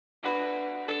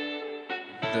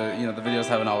the videos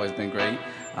haven't always been great,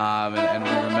 and we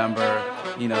remember,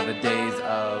 the days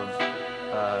of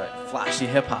flashy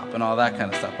hip hop and all that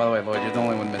kind of stuff. By the way, Lloyd, you're the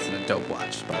only one missing a dope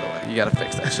watch. By the way, you gotta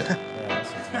fix that shit. I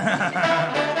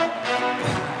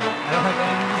don't have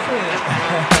anything to say.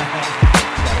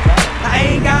 I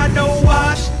ain't got no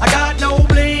watch, I got no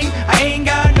bling. I ain't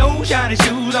got no shiny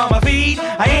shoes on my feet.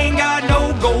 I ain't got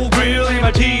no gold grill in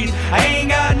my teeth. I ain't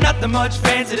got nothing much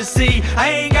fancy to see. I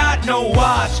ain't got no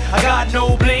watch, I got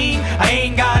no bling. I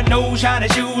ain't got no shiny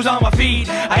shoes on my feet.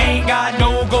 I ain't got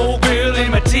no gold grill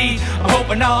in my teeth. I'm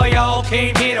hoping all y'all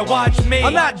came here to watch me.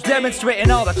 I'm not demonstrating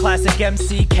all the classic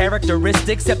MC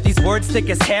characteristics, except these words thick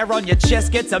as hair on your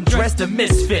chest gets I'm dressed a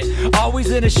misfit. Always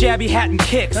in a shabby hat and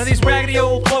kicks. Now these raggedy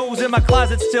old clothes in my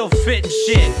closet still fit and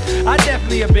shit. I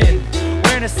definitely have been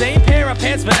wearing the same pair of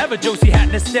pants forever. Josie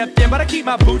hadn't have stepped in, but I keep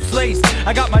my boots laced.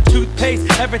 I got my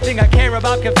toothpaste, everything I care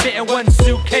about can fit in one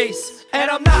suitcase. And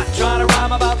I'm not trying to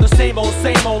rhyme about the same old,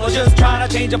 I'm just trying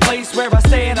to change a place where I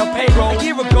stay in a payroll. A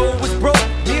year ago was broke,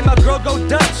 me and my girl go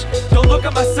Dutch. Don't look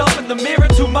at myself in the mirror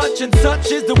too much, and such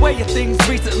is the way of things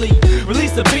recently.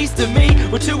 Release a beast of me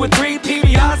with 2 or 3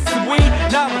 PBIs and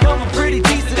weed. Now I'm become a pretty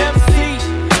decent MC,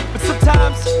 but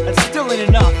sometimes that still ain't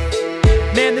enough.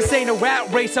 Man, this ain't a rat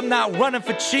race, I'm not running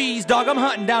for cheese, dog, I'm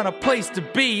hunting down a place to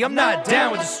be. I'm not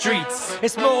down with the streets,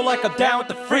 it's more like I'm down with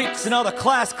the freaks and all the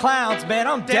class clowns, man,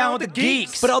 I'm down with the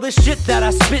geeks. But all this shit that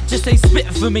I spit just ain't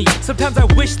spitting for me. Sometimes I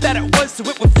wish that it was so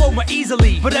it would flow more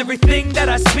easily. But everything that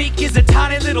I speak is a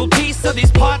tiny little piece of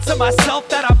these parts of myself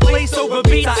that I place over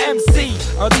beats. I MC,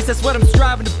 or at least that's what I'm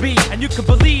striving to be. And you can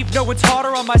believe no one's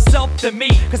harder on myself than me,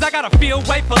 cause I gotta feel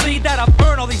rightfully that I've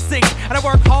earned all these things. And I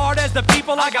work hard as the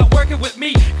people I got working with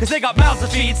me, cause they got mouths to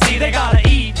feed, see, they gotta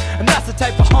eat. And that's the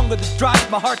type of hunger that drives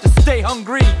my heart to stay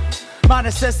hungry. My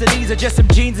necessities are just some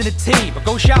jeans and a tee, but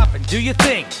go shopping, do your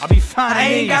thing, I'll be fine. I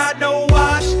ain't got no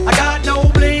watch, I got no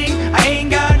bling. I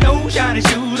ain't got no shiny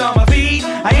shoes on my feet.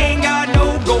 I ain't got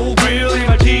no gold grill in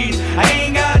my teeth. I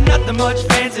ain't got nothing much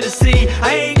fancy to see.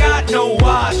 I ain't got no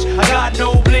watch, I got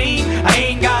no bling. I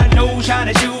ain't got no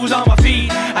shiny shoes on my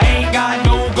feet. I ain't got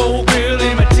no gold grill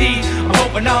in my teeth. I'm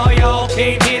hoping all y'all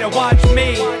came here to watch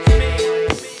me.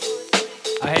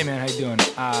 Hey man, how you doing?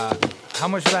 How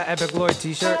much for that EpicLLOYD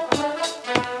t-shirt?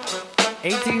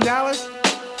 $18?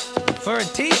 For a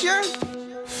t-shirt?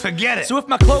 Forget it. So if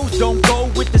my clothes don't go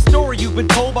with the story you've been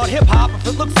told about hip-hop, if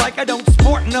it looks like I don't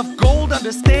sport enough gold,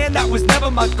 understand that was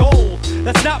never my goal.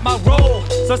 That's not my role,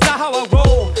 so it's not how I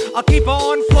roll. I'll keep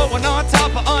on flowing on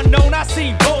top of unknown. I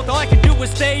see both, all I can do is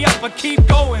stay up and keep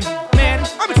going. Man,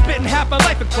 I've been spitting half my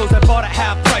life in clothes I bought at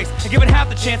half price, and given half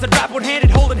the chance I'd rap one-handed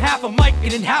holding half a mic,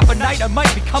 and in half a night I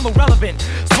might become irrelevant.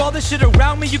 So all this shit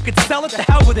around me, you could sell it, to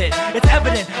hell with it. It's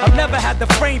evident, I've never had the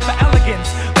frame for elegance.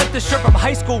 Let the shirt from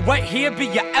high school right here be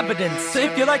your evidence. So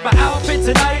if you like my outfit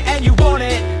tonight and you want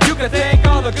it, you can thank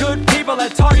all the good people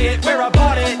at Target where I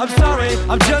bought it. I'm sorry,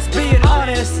 I'm just being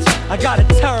honest, I got a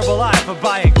terrible eye for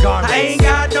buying garments. I ain't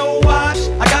got no